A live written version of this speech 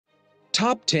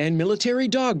Top 10 military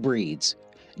dog breeds.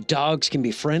 Dogs can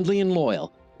be friendly and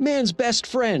loyal. Man's best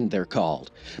friend, they're called.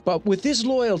 But with this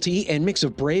loyalty and mix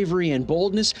of bravery and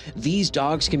boldness, these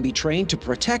dogs can be trained to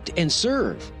protect and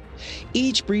serve.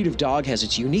 Each breed of dog has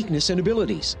its uniqueness and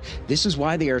abilities. This is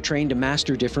why they are trained to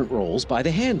master different roles by the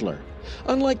handler.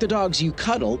 Unlike the dogs you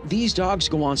cuddle, these dogs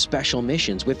go on special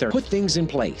missions with their put things in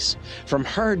place, from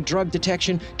hard drug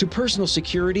detection to personal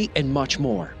security and much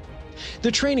more.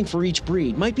 The training for each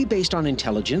breed might be based on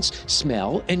intelligence,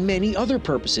 smell, and many other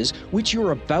purposes which you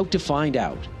are about to find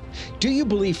out. Do you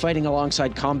believe fighting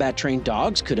alongside combat-trained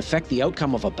dogs could affect the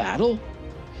outcome of a battle?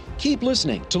 Keep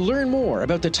listening to learn more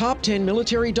about the top 10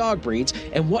 military dog breeds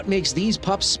and what makes these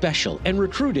pups special and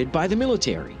recruited by the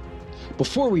military.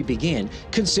 Before we begin,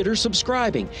 consider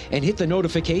subscribing and hit the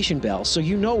notification bell so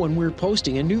you know when we're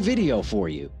posting a new video for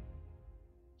you.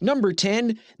 Number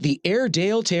 10. The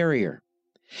Airedale Terrier.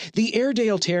 The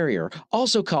Airedale Terrier,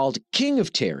 also called King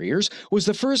of Terriers, was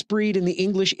the first breed in the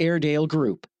English Airedale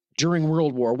group. During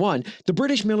World War I, the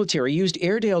British military used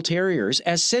Airedale Terriers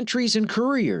as sentries and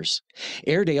couriers.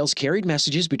 Airedales carried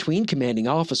messages between commanding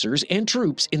officers and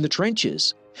troops in the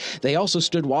trenches. They also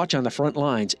stood watch on the front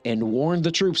lines and warned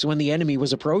the troops when the enemy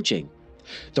was approaching.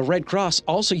 The Red Cross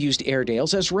also used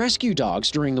Airedales as rescue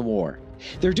dogs during the war.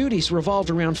 Their duties revolved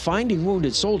around finding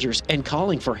wounded soldiers and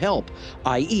calling for help,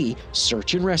 i.e.,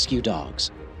 search and rescue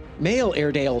dogs. Male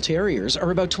Airedale Terriers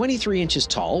are about 23 inches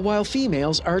tall, while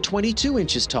females are 22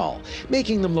 inches tall,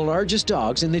 making them the largest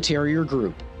dogs in the terrier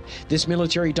group. This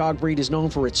military dog breed is known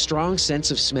for its strong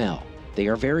sense of smell. They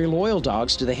are very loyal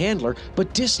dogs to the handler,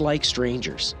 but dislike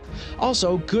strangers.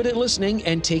 Also, good at listening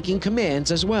and taking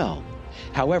commands as well.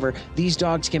 However, these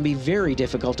dogs can be very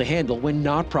difficult to handle when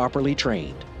not properly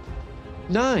trained.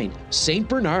 9. Saint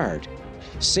Bernard.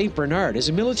 Saint Bernard is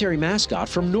a military mascot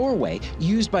from Norway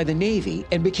used by the Navy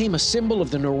and became a symbol of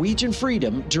the Norwegian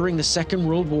freedom during the Second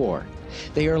World War.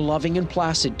 They are loving and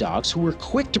placid dogs who are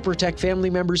quick to protect family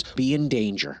members be in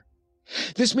danger.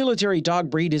 This military dog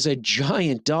breed is a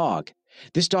giant dog.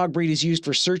 This dog breed is used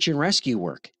for search and rescue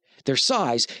work. Their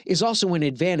size is also an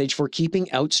advantage for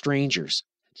keeping out strangers.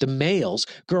 The males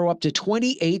grow up to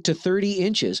 28 to 30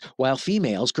 inches, while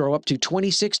females grow up to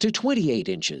 26 to 28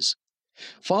 inches.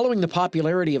 Following the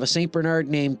popularity of a St. Bernard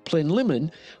named Plinlimmon,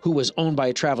 who was owned by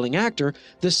a traveling actor,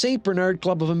 the St. Bernard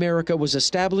Club of America was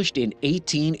established in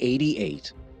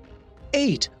 1888.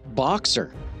 8.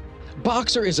 Boxer.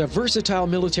 Boxer is a versatile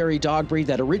military dog breed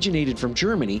that originated from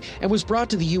Germany and was brought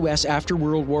to the U.S. after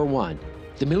World War I.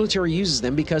 The military uses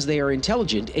them because they are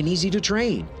intelligent and easy to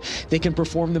train. They can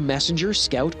perform the messenger,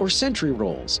 scout, or sentry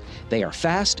roles. They are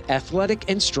fast, athletic,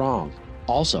 and strong.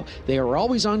 Also, they are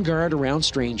always on guard around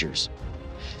strangers.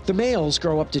 The males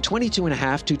grow up to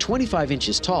 22.5 to 25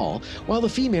 inches tall, while the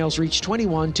females reach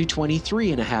 21 to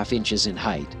 23.5 inches in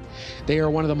height. They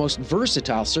are one of the most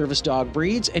versatile service dog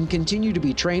breeds and continue to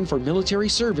be trained for military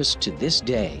service to this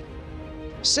day.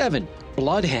 7.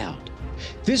 Bloodhound.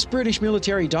 This British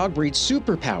military dog breed's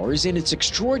superpower is in its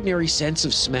extraordinary sense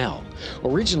of smell.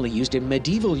 Originally used in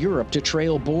medieval Europe to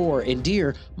trail boar and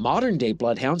deer, modern-day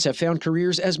bloodhounds have found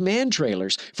careers as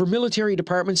man-trailers for military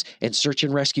departments and search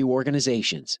and rescue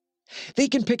organizations. They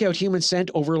can pick out human scent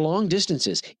over long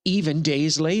distances, even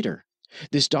days later.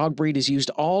 This dog breed is used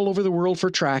all over the world for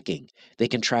tracking. They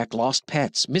can track lost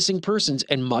pets, missing persons,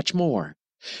 and much more.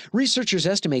 Researchers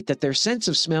estimate that their sense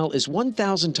of smell is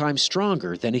 1,000 times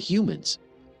stronger than a human's.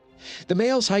 The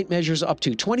male's height measures up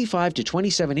to 25 to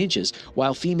 27 inches,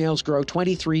 while females grow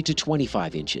 23 to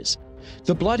 25 inches.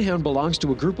 The bloodhound belongs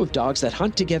to a group of dogs that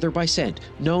hunt together by scent,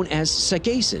 known as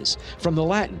sagaces, from the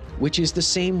Latin, which is the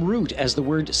same root as the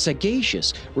word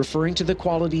sagacious, referring to the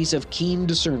qualities of keen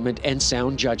discernment and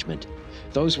sound judgment.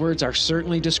 Those words are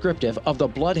certainly descriptive of the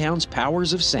bloodhound's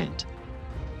powers of scent.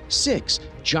 6.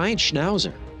 Giant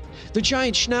Schnauzer. The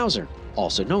giant Schnauzer,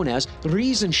 also known as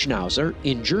Riesenschnauzer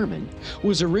in German,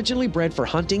 was originally bred for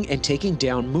hunting and taking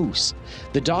down moose.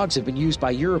 The dogs have been used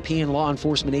by European law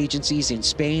enforcement agencies in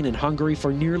Spain and Hungary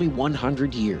for nearly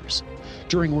 100 years.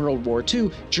 During World War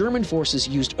II, German forces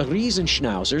used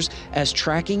Riesenschnauzers as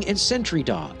tracking and sentry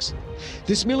dogs.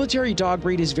 This military dog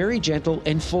breed is very gentle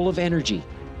and full of energy.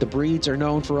 The breeds are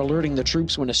known for alerting the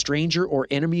troops when a stranger or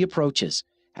enemy approaches.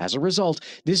 As a result,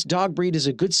 this dog breed is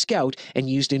a good scout and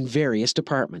used in various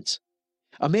departments.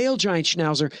 A male giant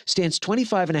Schnauzer stands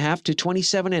 25.5 to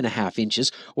 27.5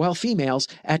 inches, while females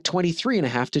at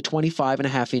 23.5 to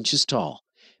 25.5 inches tall,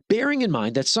 bearing in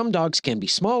mind that some dogs can be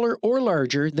smaller or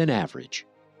larger than average.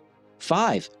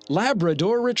 5.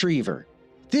 Labrador Retriever.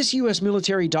 This U.S.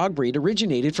 military dog breed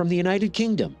originated from the United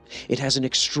Kingdom. It has an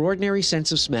extraordinary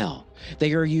sense of smell.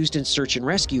 They are used in search and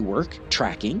rescue work,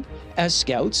 tracking, as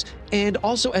scouts, and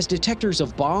also as detectors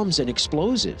of bombs and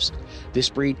explosives. This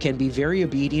breed can be very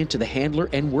obedient to the handler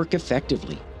and work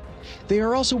effectively. They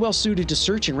are also well suited to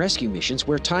search and rescue missions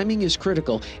where timing is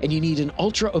critical and you need an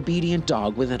ultra-obedient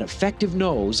dog with an effective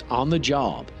nose on the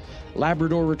job.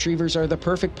 Labrador Retrievers are the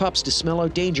perfect pups to smell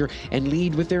out danger and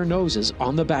lead with their noses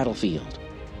on the battlefield.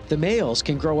 The males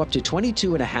can grow up to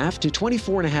 22.5 to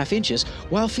 24.5 inches,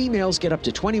 while females get up to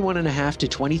 21.5 to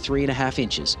 23.5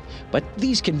 inches, but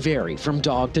these can vary from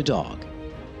dog to dog.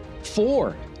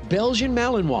 4. Belgian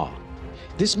Malinois.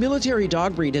 This military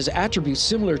dog breed has attributes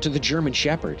similar to the German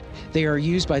Shepherd. They are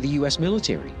used by the U.S.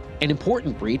 military, an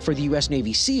important breed for the U.S.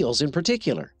 Navy SEALs in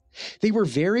particular. They were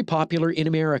very popular in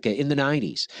America in the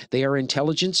 90s. They are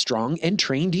intelligent, strong, and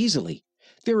trained easily.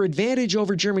 Their advantage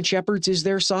over German Shepherds is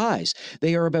their size.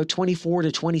 They are about 24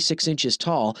 to 26 inches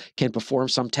tall, can perform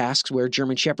some tasks where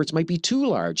German Shepherds might be too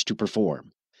large to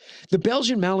perform. The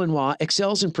Belgian Malinois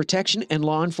excels in protection and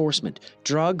law enforcement,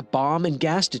 drug, bomb, and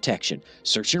gas detection,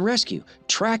 search and rescue,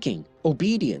 tracking,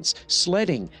 obedience,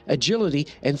 sledding, agility,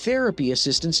 and therapy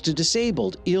assistance to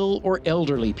disabled, ill, or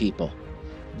elderly people.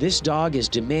 This dog is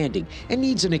demanding and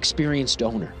needs an experienced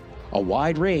owner. A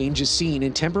wide range is seen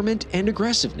in temperament and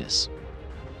aggressiveness.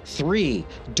 3.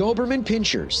 Doberman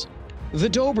Pinschers. The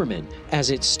Doberman, as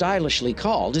it's stylishly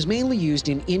called, is mainly used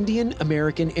in Indian,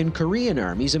 American, and Korean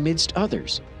armies amidst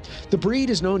others. The breed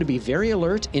is known to be very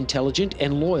alert, intelligent,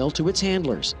 and loyal to its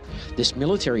handlers. This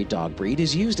military dog breed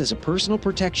is used as a personal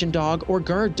protection dog or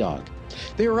guard dog.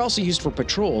 They are also used for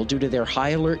patrol due to their high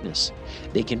alertness.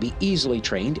 They can be easily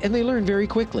trained and they learn very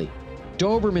quickly.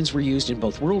 Dobermans were used in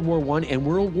both World War I and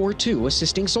World War II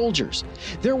assisting soldiers.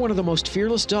 They're one of the most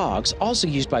fearless dogs, also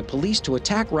used by police to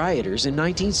attack rioters in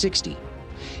 1960.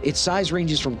 Its size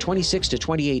ranges from 26 to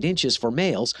 28 inches for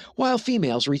males, while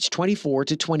females reach 24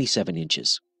 to 27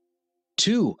 inches.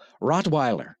 2.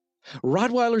 Rottweiler.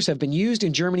 Rottweilers have been used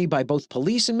in Germany by both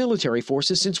police and military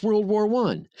forces since World War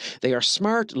I. They are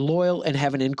smart, loyal, and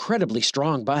have an incredibly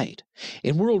strong bite.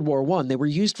 In World War I, they were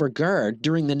used for guard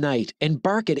during the night and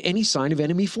bark at any sign of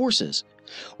enemy forces.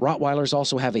 Rottweilers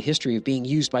also have a history of being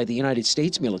used by the United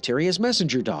States military as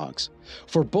messenger dogs.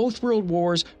 For both World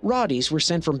Wars, Rotties were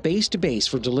sent from base to base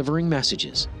for delivering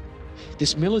messages.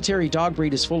 This military dog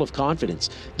breed is full of confidence.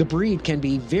 The breed can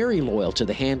be very loyal to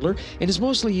the handler and is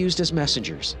mostly used as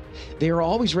messengers. They are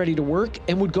always ready to work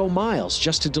and would go miles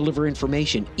just to deliver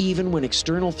information, even when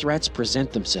external threats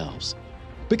present themselves.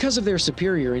 Because of their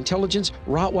superior intelligence,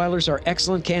 Rottweilers are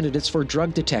excellent candidates for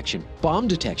drug detection, bomb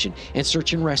detection, and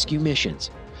search and rescue missions.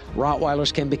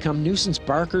 Rottweilers can become nuisance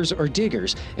barkers or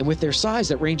diggers, and with their size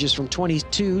that ranges from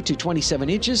 22 to 27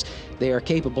 inches, they are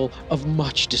capable of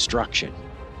much destruction.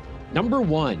 Number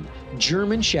 1.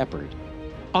 German Shepherd.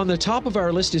 On the top of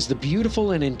our list is the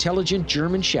beautiful and intelligent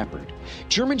German Shepherd.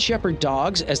 German Shepherd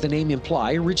dogs, as the name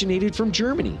implies, originated from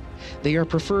Germany. They are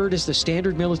preferred as the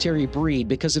standard military breed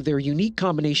because of their unique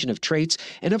combination of traits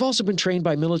and have also been trained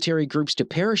by military groups to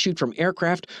parachute from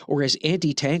aircraft or as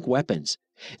anti-tank weapons.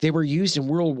 They were used in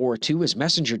World War II as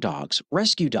messenger dogs,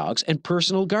 rescue dogs, and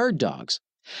personal guard dogs.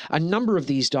 A number of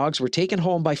these dogs were taken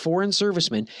home by foreign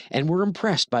servicemen and were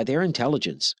impressed by their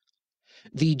intelligence.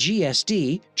 The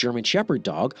GSD, German Shepherd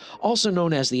dog, also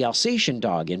known as the Alsatian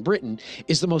dog in Britain,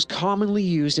 is the most commonly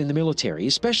used in the military,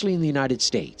 especially in the United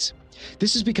States.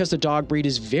 This is because the dog breed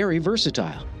is very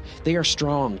versatile. They are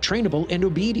strong, trainable, and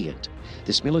obedient.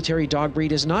 This military dog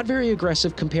breed is not very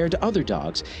aggressive compared to other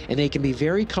dogs, and they can be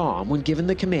very calm when given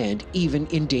the command, even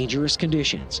in dangerous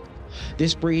conditions.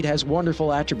 This breed has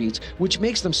wonderful attributes, which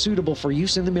makes them suitable for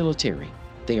use in the military.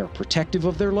 They are protective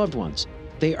of their loved ones.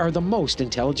 They are the most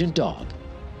intelligent dog.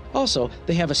 Also,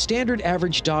 they have a standard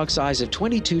average dog size of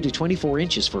 22 to 24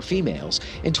 inches for females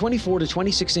and 24 to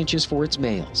 26 inches for its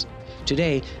males.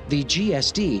 Today, the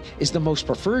GSD is the most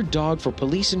preferred dog for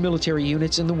police and military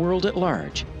units in the world at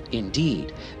large.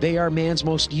 Indeed, they are man's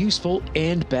most useful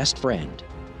and best friend.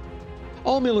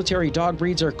 All military dog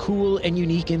breeds are cool and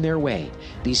unique in their way.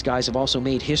 These guys have also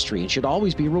made history and should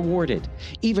always be rewarded.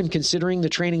 Even considering the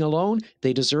training alone,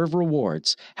 they deserve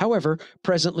rewards. However,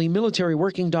 presently military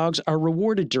working dogs are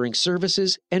rewarded during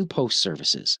services and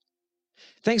post-services.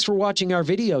 Thanks for watching our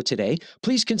video today.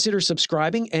 Please consider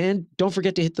subscribing and don't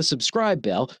forget to hit the subscribe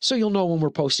bell so you'll know when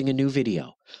we're posting a new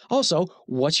video. Also,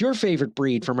 what's your favorite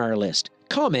breed from our list?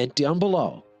 Comment down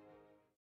below.